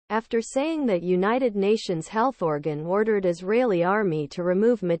after saying that United Nations Health Organ ordered Israeli army to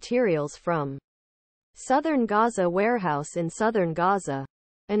remove materials from southern Gaza warehouse in southern Gaza.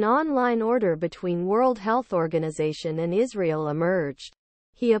 An online order between World Health Organization and Israel emerged.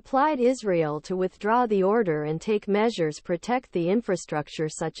 He applied Israel to withdraw the order and take measures protect the infrastructure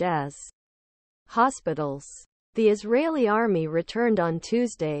such as hospitals. The Israeli army returned on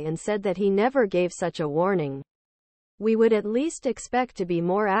Tuesday and said that he never gave such a warning. We would at least expect to be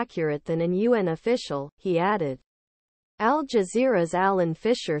more accurate than an UN official, he added. Al Jazeera's Alan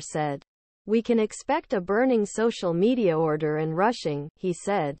Fisher said. We can expect a burning social media order and rushing, he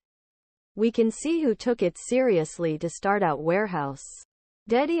said. We can see who took it seriously to start out warehouse.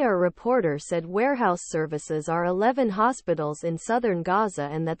 Dedier reporter said warehouse services are 11 hospitals in southern Gaza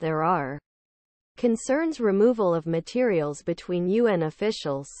and that there are concerns removal of materials between UN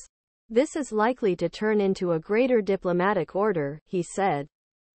officials. This is likely to turn into a greater diplomatic order, he said.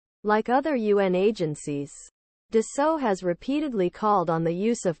 Like other UN agencies, Dassault has repeatedly called on the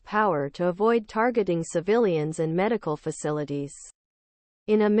use of power to avoid targeting civilians and medical facilities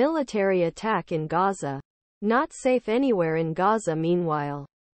in a military attack in Gaza. Not safe anywhere in Gaza. Meanwhile,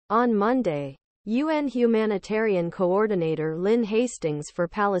 on Monday, UN humanitarian coordinator Lynn Hastings for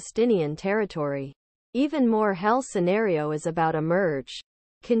Palestinian territory. Even more hell scenario is about emerge.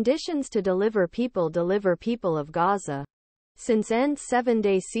 Conditions to deliver people of Gaza. Since end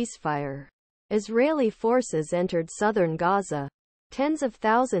 7-day ceasefire, Israeli forces entered southern Gaza. Tens of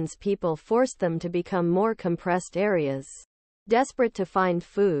thousands people forced them to become more compressed areas. Desperate to find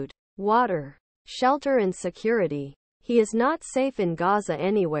food, water, shelter and security. He is not safe in Gaza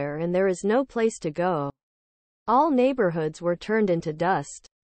anywhere and there is no place to go. All neighborhoods were turned into dust.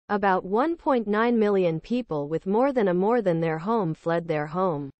 About 1.9 million people with more than their home fled their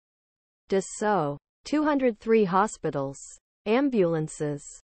home. Dassault. 203 hospitals, ambulances,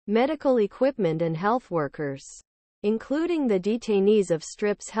 medical equipment and health workers, including the detainees of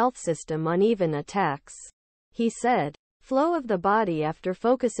Strip's health system uneven attacks. He said. Flow of the body after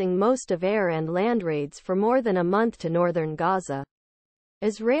focusing most of air and land raids for more than a month to northern Gaza.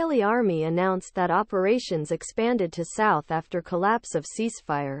 Israeli army announced that operations expanded to south after collapse of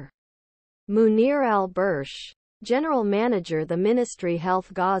ceasefire. Munir al-Bursh, general manager the Ministry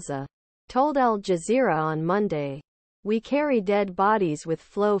Health Gaza, told Al Jazeera on Monday, "We carry dead bodies with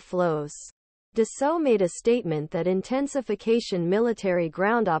flows." Dassault made a statement that intensification military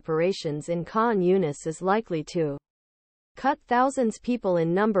ground operations in Khan Yunis is likely to cut thousands people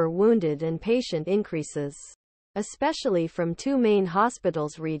in number wounded and patient increases, especially from two main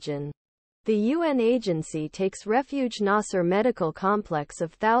hospitals region. The UN agency takes refuge Nasser Medical Complex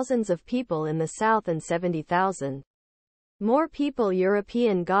of thousands of people in the south and 70,000 more people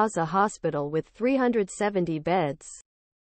European Gaza Hospital with 370 beds.